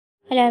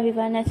Hello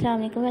everyone, अस्सलाम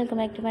वालेकुम। Welcome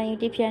back to my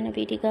YouTube channel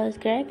BT girls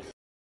cracks.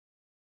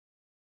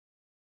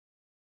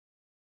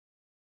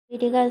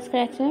 BT girls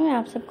cracks में मैं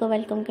आप सबको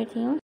वेलकम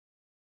करती हूँ।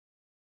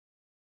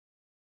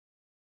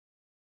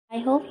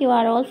 I hope you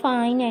are all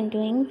fine and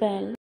doing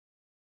well.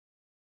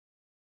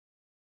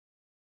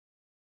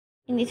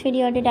 In this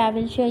video today I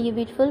will show you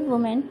beautiful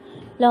women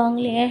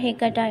long layer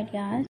haircut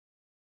ideas.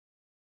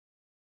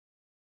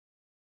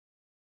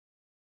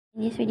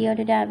 In this video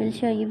today I will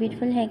show you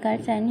beautiful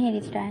haircuts and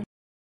hairstyles.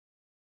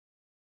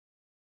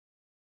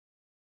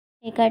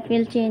 Haircut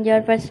will change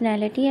your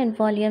personality and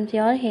volumes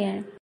your hair.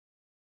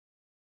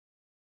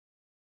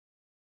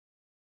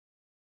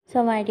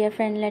 So my dear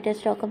friend, let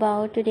us talk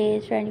about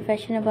today's trendy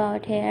fashion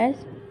about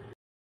hairs.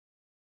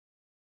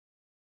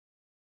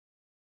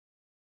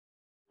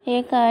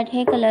 Haircut,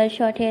 hair color,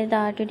 short hairs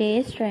are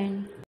today's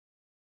trend.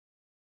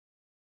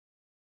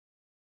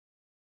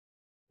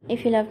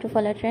 If you love to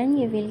follow trend,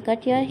 you will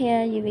cut your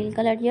hair, you will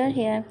color your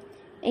hair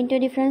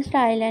into different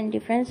style and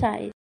different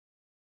size.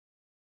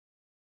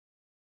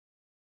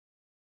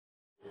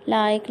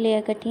 Like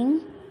layer cutting,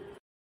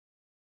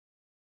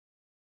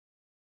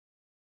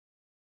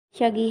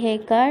 shaggy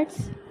haircuts,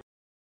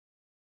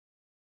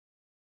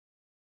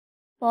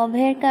 bob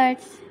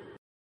haircuts,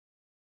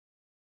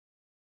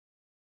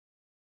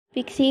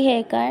 pixie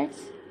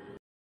haircuts,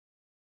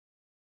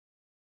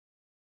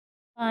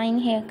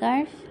 fine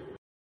haircuts,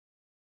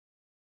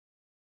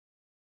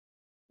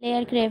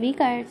 layer gravy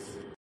cuts,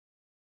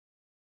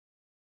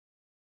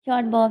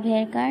 short bob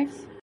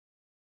haircuts,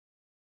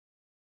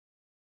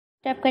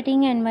 step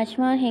cutting and much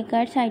more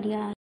haircuts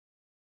ideas.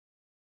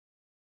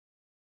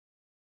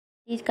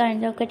 These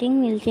kinds of cutting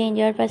will change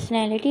your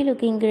personality,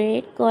 looking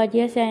great,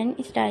 gorgeous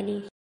and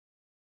stylish.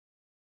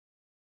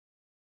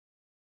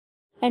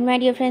 And my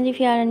dear friends,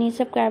 if you are a new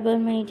subscriber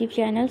on my YouTube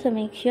channel, so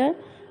make sure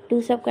to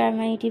subscribe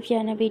my YouTube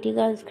channel Beauty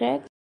Girls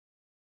Cracks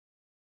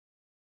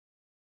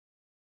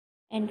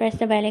and press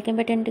the bell icon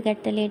button to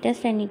get the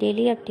latest and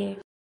daily updates.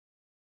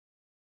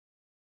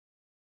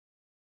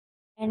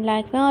 And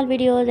like my all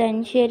videos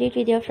and share it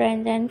with your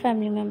friends and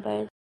family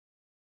members.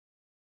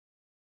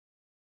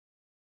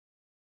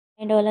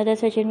 And all other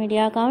social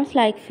media accounts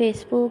like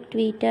Facebook,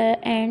 Twitter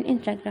and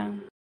Instagram.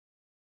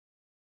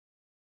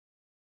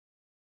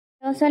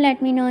 Also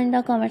let me know in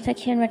the comment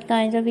section what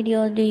kinds of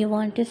videos do you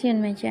want to see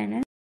on my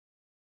channel.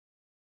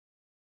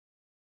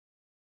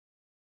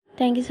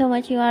 Thank you so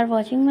much you are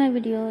watching my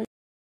videos.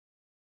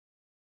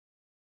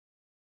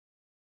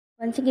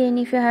 Once again,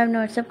 if you have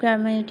not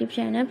subscribed my YouTube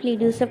channel, please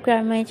do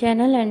subscribe my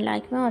channel and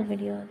like my all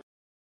videos.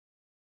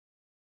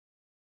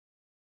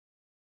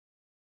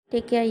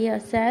 Take care of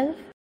yourself.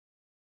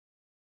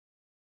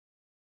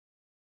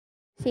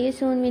 See you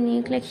soon with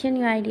new collection,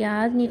 new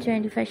ideas, new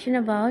trendy fashion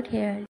about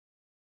hair.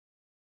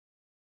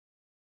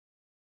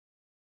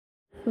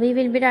 We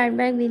will be right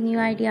back with new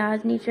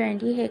ideas, new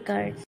trendy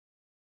haircuts.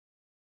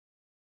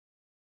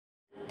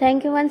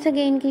 Thank you once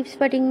again. Keep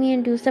supporting me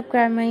and do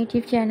subscribe my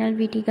YouTube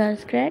channel Beauty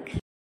Girls Cracks.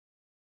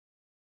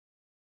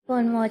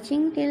 On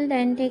watching till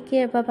then, take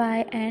care, bye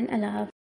bye and Allah Hafiz.